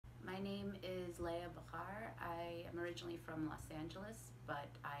Leah Bakhar. I am originally from Los Angeles,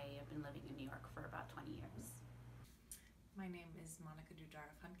 but I have been living in New York for about 20 years. My name is Monica Al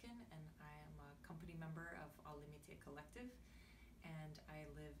Limite, and I am a company member of Al Limite Collective, and I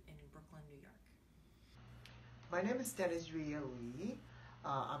live in Brooklyn, New York. My name is Dennis Lee.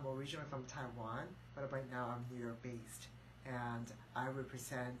 I'm originally from Taiwan, but right now I'm New York based, and I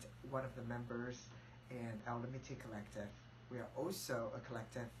represent one of the members in Al Limite Collective. We are also a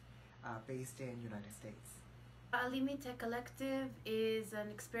collective based in the United States. Al Limite Collective is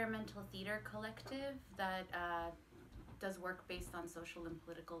an experimental theater collective that does work based on social and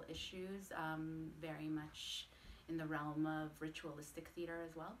political issues, very much in the realm of ritualistic theater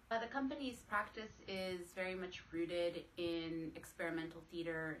as well. The company's practice is very much rooted in experimental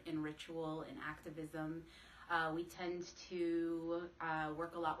theater, in ritual, in activism. We tend to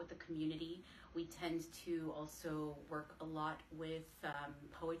work a lot with the community. We tend to also work a lot with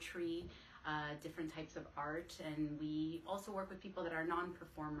poetry, different types of art, and we also work with people that are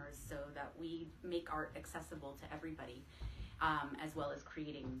non-performers so that we make art accessible to everybody, as well as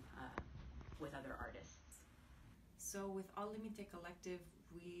creating with other artists. So with Al Limite Collective,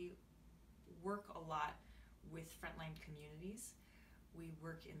 we work a lot with frontline communities. We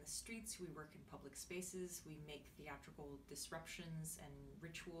work in the streets, we work in public spaces, we make theatrical disruptions and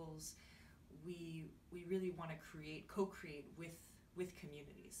rituals. We really want to co-create with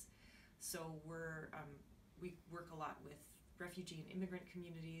communities. So we work a lot with refugee and immigrant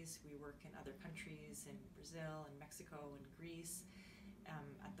communities. We work in other countries, in Brazil and Mexico and Greece,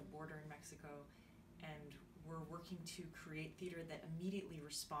 at the border in Mexico. And we're working to create theater that immediately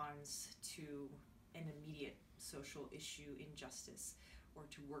responds to an immediate social issue, injustice, or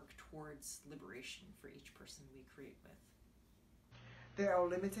to work towards liberation for each person we create with. The Al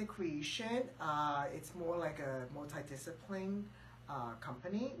Limite creation, it's more like a multidiscipline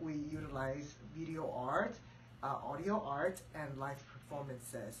company. We utilize video art, audio art, and live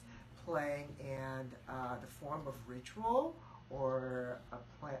performances, playing in the form of ritual or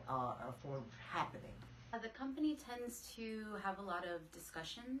a form of happening. The company tends to have a lot of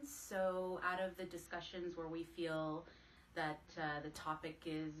discussions, so out of the discussions where we feel that the topic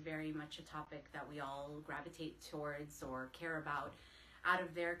is very much a topic that we all gravitate towards or care about, out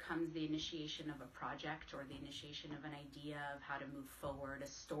of there comes the initiation of a project or the initiation of an idea of how to move forward, a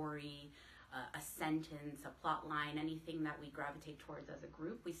story, a sentence, a plot line, anything that we gravitate towards as a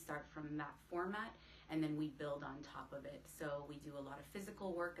group. We start from that format and then we build on top of it. So we do a lot of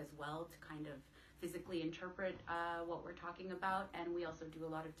physical work as well to kind of physically interpret what we're talking about, and we also do a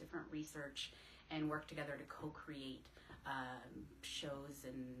lot of different research and work together to co-create shows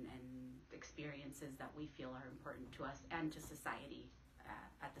and experiences that we feel are important to us and to society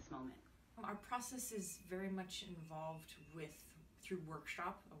at this moment. Our process is very much involved through a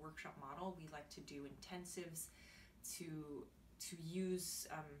workshop model. We like to do intensives to use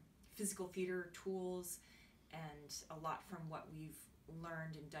physical theater tools, and a lot from what we've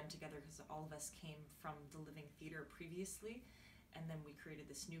learned and done together, because all of us came from the living theater previously, and then we created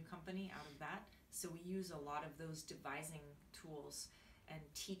this new company out of that. So we use a lot of those devising tools and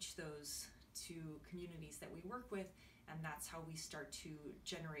teach those to communities that we work with, and that's how we start to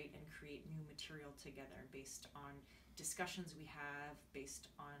generate and create new material together based on discussions we have, based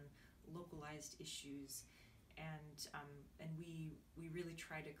on localized issues, and we really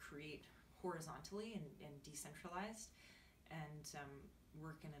try to create horizontally and decentralized, and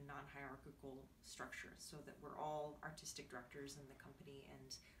work in a non-hierarchical structure so that we're all artistic directors in the company,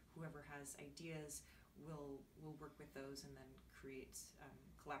 and whoever has ideas will work with those and then create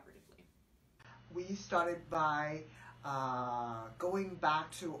collaboratively. We started by going back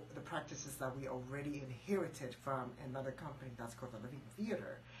to the practices that we already inherited from another company that's called the Living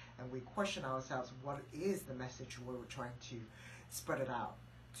Theater, and we question ourselves, what is the message we're trying to spread it out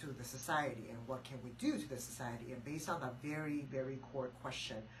to the society, and what can we do to the society? And based on that very, very core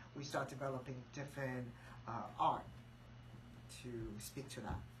question, we start developing different art to speak to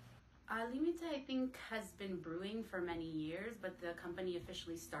that. Al Limite, I think, has been brewing for many years, but the company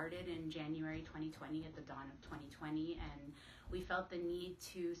officially started in January 2020, at the dawn of 2020, and we felt the need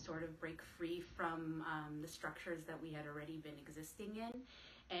to sort of break free from the structures that we had already been existing in,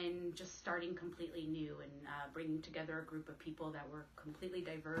 and just starting completely new, and bringing together a group of people that were completely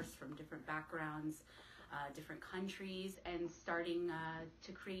diverse from different backgrounds, different countries, and starting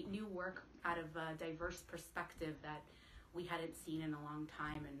to create new work out of a diverse perspective that we hadn't seen in a long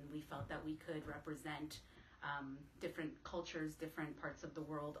time, and we felt that we could represent different cultures, different parts of the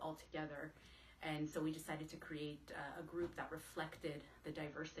world all together. And so we decided to create a group that reflected the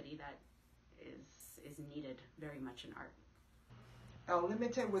diversity that is needed very much in art. Al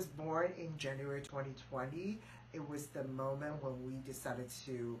Limite was born in January 2020. It was the moment when we decided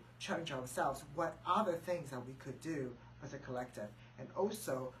to challenge ourselves what other things that we could do as a collective, and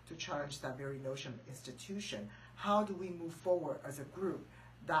also to challenge that very notion of institution. How do we move forward as a group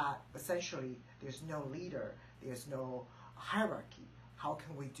that essentially there's no leader, there's no hierarchy? How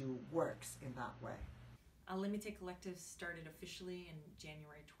can we do works in that way? Al Limite Collective started officially in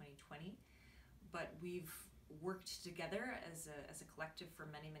January 2020, but we've worked together as a collective for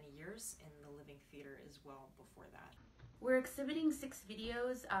many, many years in the Living Theater as well before that. We're exhibiting 6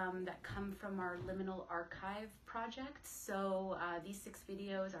 videos that come from our Liminal Archive project. So these 6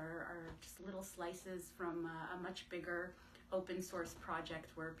 videos are just little slices from a much bigger open source project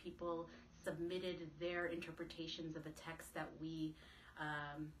where people submitted their interpretations of a text that we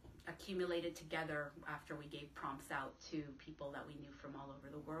accumulated together after we gave prompts out to people that we knew from all over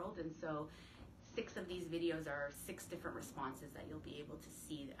the world. And so 6 of these videos are 6 different responses that you'll be able to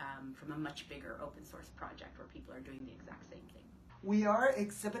see from a much bigger open source project where people are doing the exact same thing. We are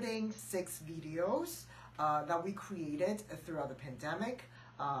exhibiting 6 videos that we created throughout the pandemic.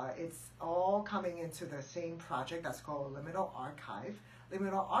 It's all coming into the same project that's called Liminal Archive.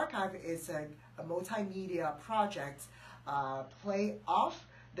 Liminal Archive is a multimedia project play off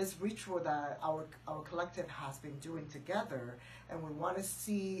this ritual that our collective has been doing together, and we want to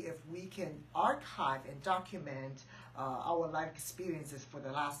see if we can archive and document our life experiences for the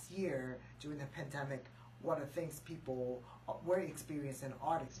last year during the pandemic. What are things people were experiencing and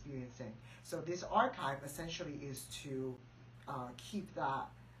are experiencing? So this archive essentially is to keep that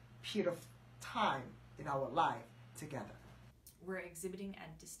period of time in our life together. We're exhibiting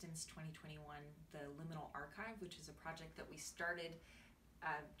at Distance 2021 the Liminal Archive, which is a project that we started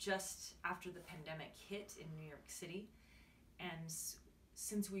just after the pandemic hit in New York City. And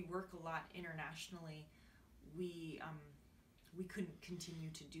since we work a lot internationally, we couldn't continue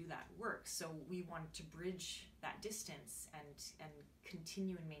to do that work. So we wanted to bridge that distance and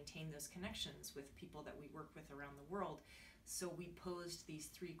continue and maintain those connections with people that we work with around the world. So we posed these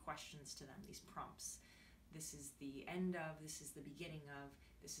 3 questions to them, these prompts. This is the end of, this is the beginning of,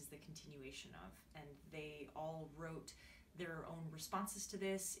 this is the continuation of. And they all wrote their own responses to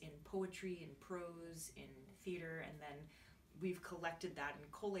this in poetry, in prose, in theater, and then we've collected that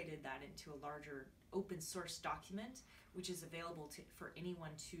and collated that into a larger open source document, which is available for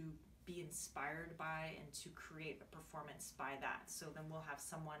anyone to be inspired by and to create a performance by that. So then we'll have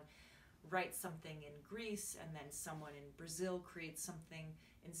someone write something in Greece, and then someone in Brazil creates something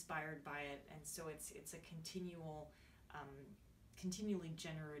inspired by it, and so it's a continually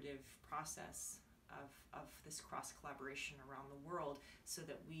generative process of this cross collaboration around the world, so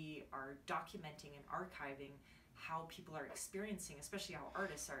that we are documenting and archiving how people are experiencing, especially how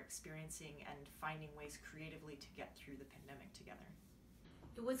artists are experiencing and finding ways creatively to get through the pandemic together.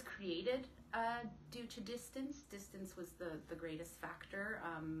 It was created due to distance. Distance was the greatest factor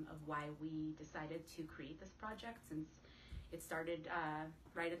of why we decided to create this project, since it started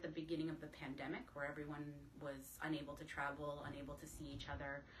right at the beginning of the pandemic, where everyone was unable to travel, unable to see each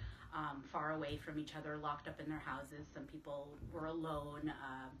other, far away from each other, locked up in their houses. Some people were alone.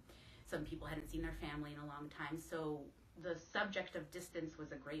 Some people hadn't seen their family in a long time. So the subject of distance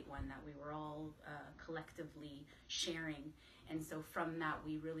was a great one that we were all collectively sharing. And so from that,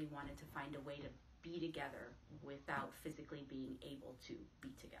 we really wanted to find a way to be together without physically being able to be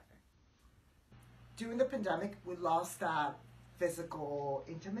together. During the pandemic, we lost that physical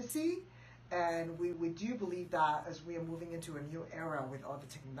intimacy, and we do believe that as we are moving into a new era with all the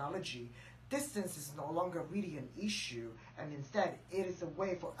technology, distance is no longer really an issue, and instead it is a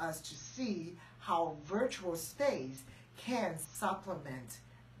way for us to see how virtual space can supplement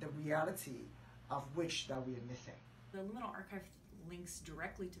the reality of which that we are missing. The Liminal Archive links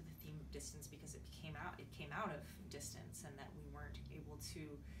directly to the theme of distance because it came out of distance, and that we weren't able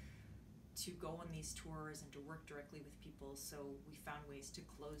to go on these tours and to work directly with people. So we found ways to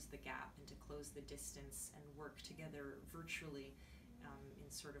close the gap and to close the distance and work together virtually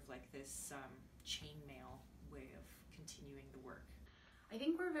in sort of like this chainmail way of continuing the work. I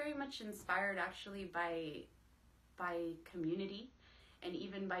think we're very much inspired actually by community, and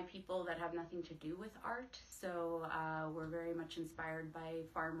even by people that have nothing to do with art. So we're very much inspired by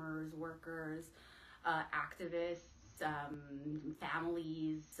farmers, workers, activists,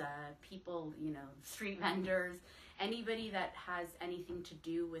 families, people, street vendors, anybody that has anything to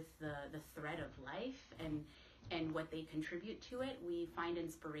do with the thread of life and what they contribute to it. We find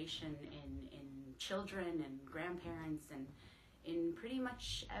inspiration in children and grandparents and in pretty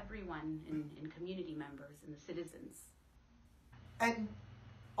much everyone, in community members and the citizens. And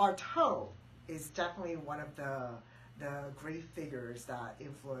our toe is definitely one of the the great figures that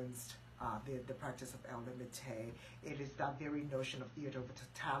influenced the practice of El Limite. It is that very notion of theater of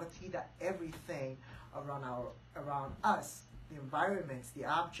totality, that everything around us, the environments, the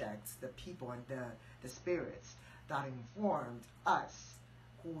objects, the people, and the spirits that informed us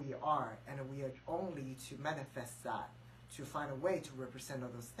who we are, and we are only to manifest that, to find a way to represent all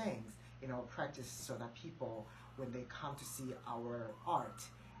those things in our practice, so that people, when they come to see our art,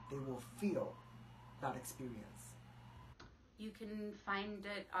 they will feel that experience. You can find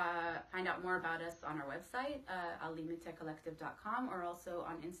out more about us on our website, allimitecollective.com, or also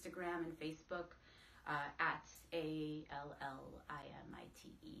on Instagram and Facebook at ALLIMITE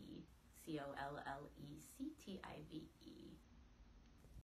COLLECTIV.